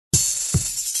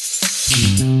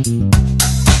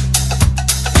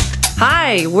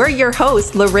Hi, we're your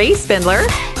hosts, Lorraine Spindler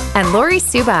and Lori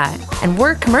Suba, and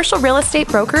we're commercial real estate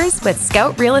brokers with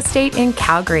Scout Real Estate in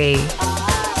Calgary.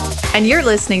 And you're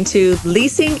listening to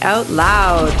Leasing Out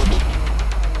Loud.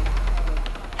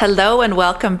 Hello and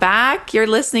welcome back. You're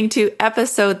listening to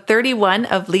episode 31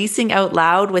 of Leasing Out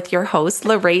Loud with your hosts,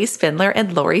 Lorraine Spindler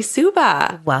and Lori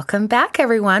Suba. Welcome back,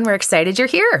 everyone. We're excited you're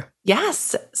here.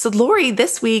 Yes. So Lori,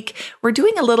 this week, we're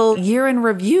doing a little year in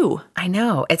review. I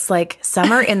know. It's like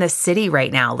summer in the city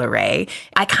right now, Lorraine.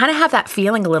 I kind of have that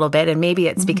feeling a little bit, and maybe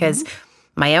it's because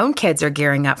my own kids are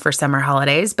gearing up for summer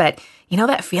holidays, but you know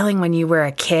that feeling when you were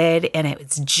a kid and it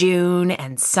was June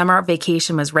and summer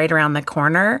vacation was right around the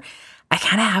corner? I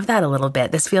kind of have that a little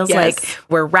bit. This feels like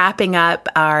we're wrapping up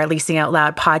our Leasing Out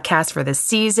Loud podcast for this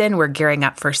season. We're gearing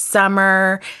up for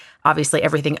summer. Obviously,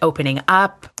 everything opening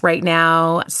up right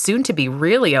now, soon to be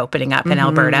really opening up in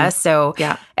Alberta. So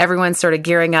everyone's sort of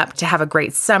gearing up to have a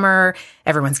great summer.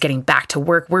 Everyone's getting back to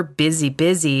work. We're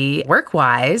busy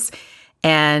work-wise.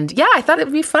 And yeah, I thought it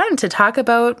would be fun to talk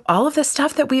about all of the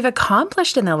stuff that we've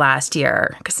accomplished in the last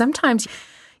year. Because sometimes you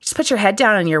just put your head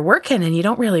down and you're working and you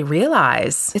don't really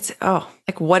realize. It's,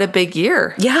 what a big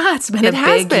year. Yeah, it's been a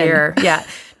big year. Yeah.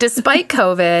 Despite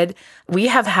COVID, we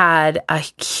have had a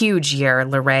huge year,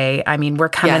 Lorraine. I mean, we're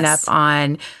coming up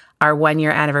on our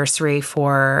 1-year anniversary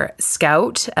for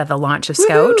Scout, the launch of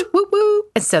Scout. Woo woo.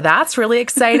 And so that's really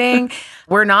exciting.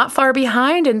 We're not far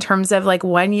behind in terms of like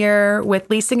 1 year with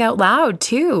Leasing Out Loud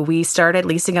too. We started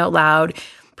Leasing Out Loud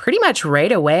pretty much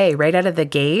right away, right out of the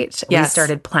gate. We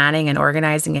started planning and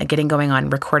organizing and getting going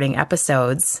on recording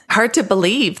episodes. Hard to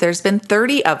believe. There's been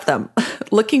 30 of them.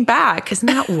 Looking back. Isn't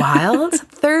that wild?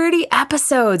 30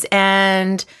 episodes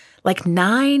and like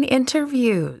 9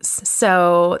 interviews.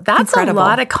 So that's incredible. A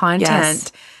lot of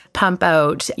content pump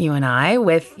out, you and I,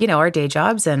 with, you know, our day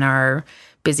jobs and our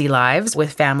busy lives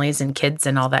with families and kids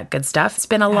and all that good stuff. It's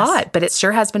been a lot, but it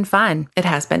sure has been fun. It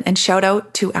has been. And shout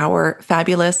out to our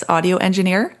fabulous audio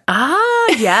engineer.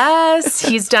 Yes.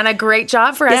 He's done a great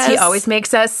job for us. He always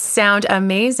makes us sound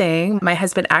amazing. My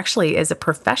husband actually is a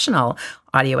professional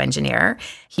audio engineer.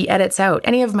 He edits out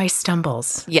any of my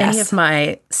stumbles, any of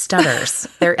my stutters.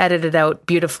 They're edited out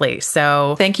beautifully.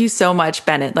 So thank you so much,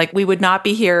 Bennett. Like, we would not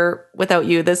be here without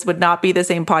you. This would not be the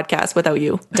same podcast without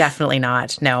you. Definitely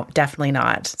not. No, definitely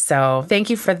not. So thank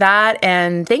you for that.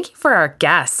 And thank you for our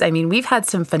guests. I mean, we've had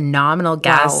some phenomenal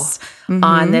guests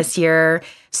on this year.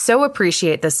 So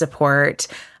appreciate the support.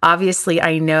 Obviously,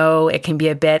 I know it can be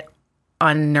a bit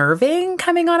unnerving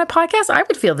coming on a podcast. I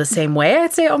would feel the same way.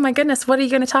 I'd say, oh my goodness, what are you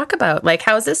going to talk about? Like,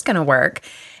 how is this going to work?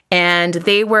 And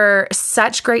they were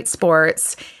such great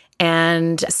sports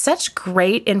and such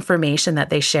great information that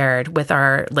they shared with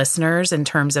our listeners in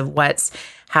terms of what's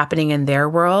happening in their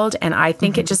world. And I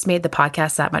think it just made the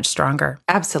podcast that much stronger.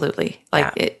 Absolutely.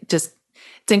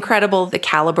 It's incredible the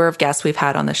caliber of guests we've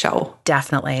had on the show.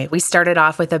 Definitely. We started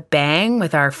off with a bang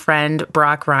with our friend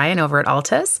Brock Ryan over at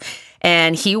Altus.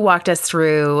 And he walked us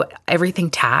through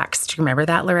everything tax. Do you remember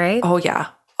that, Lorraine? Oh, yeah.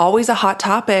 Always a hot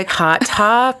topic. Hot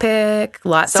topic.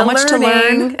 Lots of learning. So much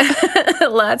to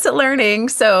learn. Lots of learning.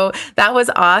 So that was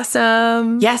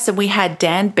awesome. Yes. And we had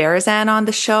Dan Barazan on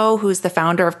the show, who's the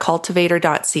founder of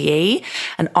cultivator.ca,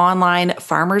 an online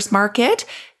farmers market,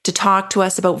 to talk to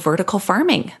us about vertical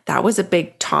farming. That was a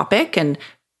big topic. And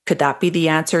could that be the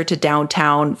answer to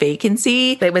downtown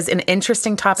vacancy? It was an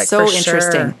interesting topic. So for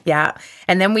interesting. Sure. Yeah.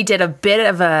 And then we did a bit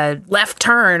of a left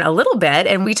turn a little bit,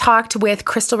 and we talked with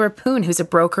Crystal Rapoon, who's a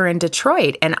broker in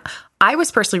Detroit. And I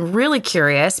was personally really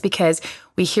curious because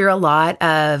we hear a lot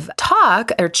of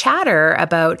talk or chatter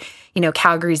about, you know,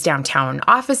 Calgary's downtown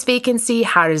office vacancy.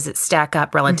 How does it stack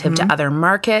up relative to other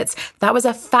markets? That was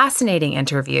a fascinating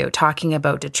interview talking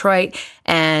about Detroit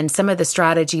and some of the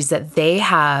strategies that they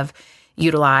have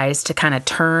utilized to kind of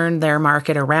turn their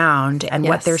market around and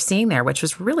what they're seeing there, which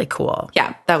was really cool.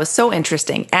 Yeah, that was so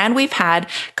interesting. And we've had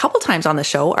a couple times on the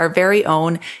show our very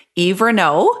own Eve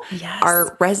Renault,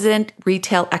 our resident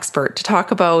retail expert, to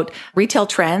talk about retail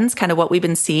trends, kind of what we've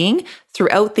been seeing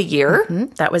throughout the year.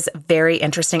 That was very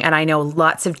interesting. And I know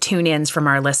lots of tune-ins from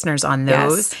our listeners on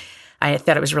those. I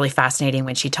thought it was really fascinating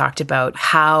when she talked about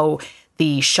how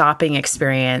the shopping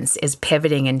experience is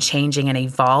pivoting and changing and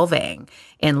evolving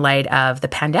in light of the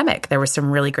pandemic. There was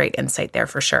some really great insight there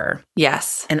for sure.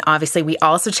 Yes. And obviously we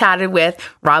also chatted with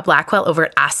Rob Blackwell over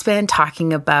at Aspen,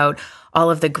 talking about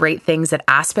all of the great things that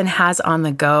Aspen has on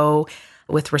the go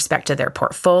with respect to their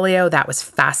portfolio. That was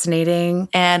fascinating.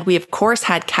 And we, of course,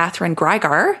 had Catherine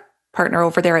Greigar, partner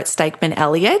over there at Stikeman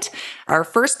Elliott, our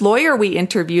first lawyer we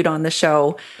interviewed on the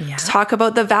show, to talk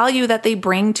about the value that they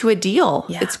bring to a deal.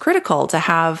 Yeah. It's critical to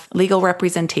have legal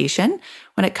representation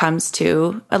when it comes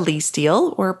to a lease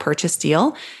deal or a purchase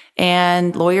deal.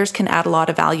 And lawyers can add a lot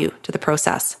of value to the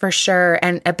process. For sure.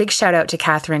 And a big shout out to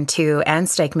Catherine, too, and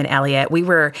Stikeman Elliott. We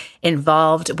were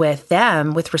involved with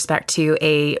them with respect to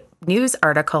a news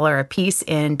article or a piece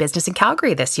in Business in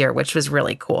Calgary this year, which was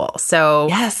really cool. So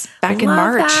yes, back in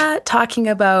March. Talking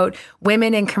about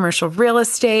women in commercial real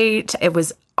estate. It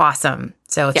was awesome.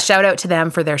 So shout out to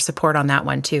them for their support on that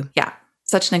one, too. Yeah.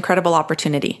 Such an incredible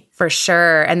opportunity. For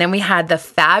sure. And then we had the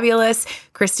fabulous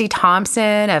Christy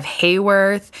Thompson of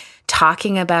Hayworth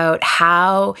talking about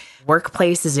how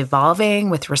workplace is evolving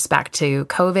with respect to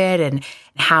COVID and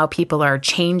how people are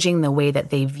changing the way that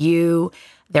they view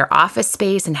their office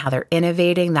space and how they're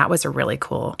innovating. That was a really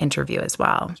cool interview as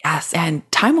well. Yes. And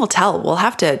time will tell. We'll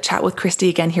have to chat with Christy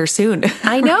again here soon.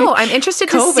 I know. I'm interested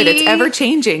to see. COVID, it's ever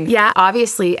changing. Yeah.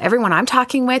 Obviously, everyone I'm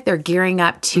talking with, they're gearing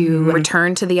up to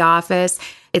return to the office.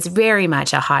 It's very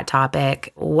much a hot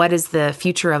topic. What is the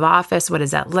future of office? What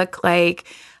does that look like?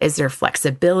 Is there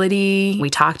flexibility? We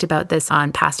talked about this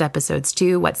on past episodes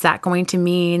too. What's that going to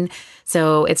mean?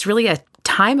 So it's really a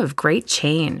time of great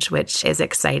change, which is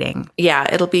exciting. Yeah,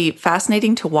 it'll be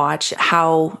fascinating to watch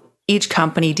how each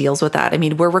company deals with that. I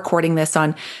mean, we're recording this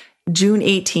on June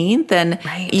 18th, and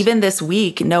even this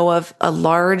week know of a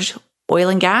large oil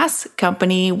and gas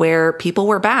company where people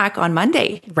were back on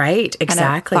Monday. Right,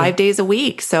 exactly. 5 days a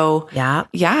week. So yeah,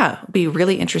 it'll be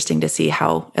really interesting to see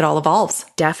how it all evolves.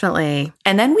 Definitely.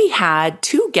 And then we had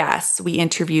two guests we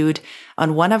interviewed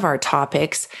on one of our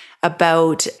topics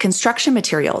about construction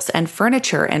materials and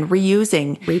furniture and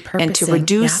reusing and to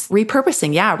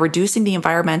reducing the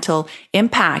environmental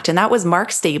impact. And that was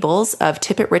Mark Stables of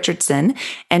Tippett Richardson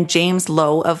and James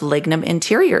Lowe of Lignum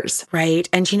Interiors. Right.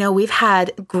 And, we've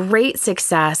had great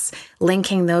success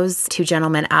linking those two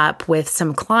gentlemen up with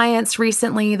some clients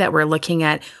recently that were looking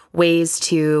at ways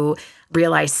to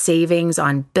realize savings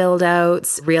on build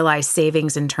outs, realize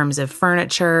savings in terms of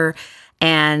furniture.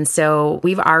 And so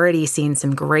we've already seen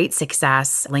some great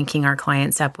success linking our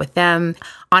clients up with them.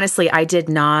 Honestly, I did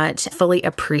not fully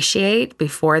appreciate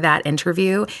before that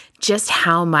interview just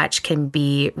how much can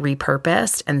be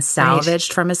repurposed and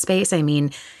salvaged from a space. I mean,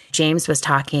 James was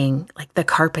talking like the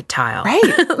carpet tile,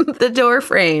 the door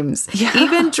frames,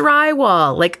 even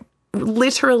drywall, like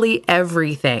literally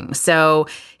everything. So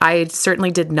I certainly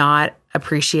did not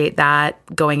appreciate that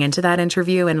going into that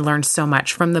interview and learned so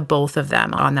much from the both of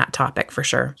them on that topic for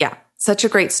sure. Yeah. Such a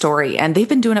great story. And they've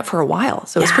been doing it for a while.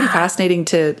 So it's pretty fascinating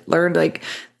to learn, like,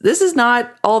 this is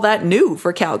not all that new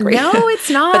for Calgary. No, it's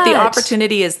not. But the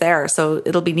opportunity is there. So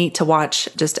it'll be neat to watch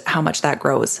just how much that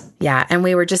grows. Yeah. And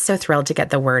we were just so thrilled to get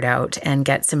the word out and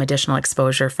get some additional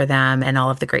exposure for them and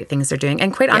all of the great things they're doing.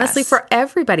 And quite honestly, for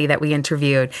everybody that we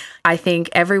interviewed, I think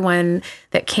everyone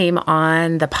that came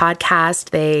on the podcast,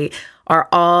 they are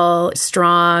all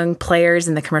strong players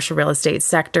in the commercial real estate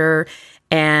sector.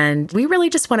 And we really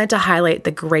just wanted to highlight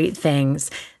the great things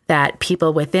that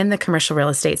people within the commercial real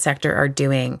estate sector are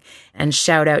doing and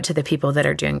shout out to the people that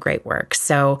are doing great work.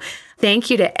 So thank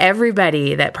you to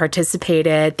everybody that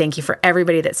participated. Thank you for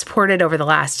everybody that supported over the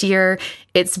last year.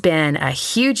 It's been a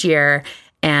huge year.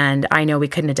 And I know we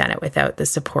couldn't have done it without the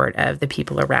support of the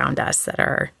people around us that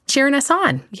are cheering us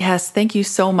on. Yes, thank you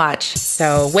so much.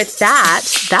 So with that,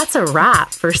 that's a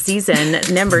wrap for season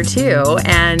number 2.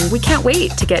 And we can't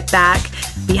wait to get back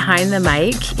behind the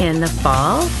mic in the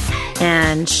fall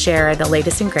and share the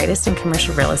latest and greatest in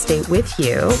commercial real estate with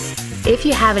you. If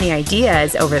you have any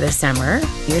ideas over the summer,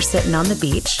 you're sitting on the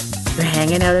beach, you're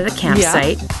hanging out at a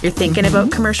campsite, you're thinking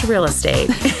about commercial real estate.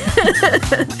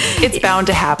 It's bound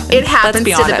to happen. It happens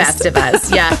to the best of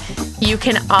us. Yeah. You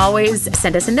can always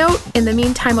send us a note. In the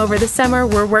meantime, over the summer,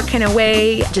 we're working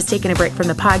away, just taking a break from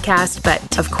the podcast,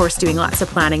 but of course, doing lots of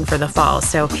planning for the fall.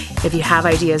 So if you have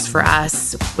ideas for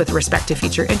us with respect to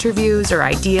future interviews or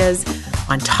ideas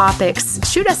on topics,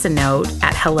 shoot us a note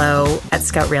at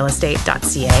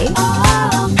hello@scoutrealestate.ca.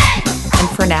 And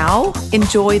for now,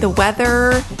 enjoy the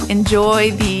weather,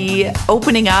 enjoy the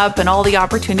opening up and all the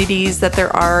opportunities that there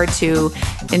are to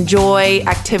enjoy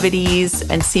activities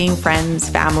and seeing friends,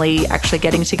 family, actually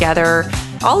getting together,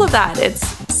 all of that. It's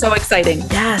so exciting.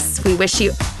 Yes, we wish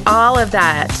you all of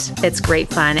that. It's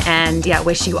great fun. And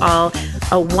wish you all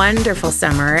a wonderful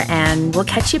summer, and we'll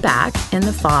catch you back in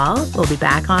the fall. We'll be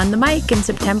back on the mic in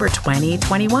September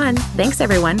 2021. Thanks,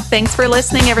 everyone. Thanks for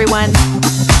listening, everyone.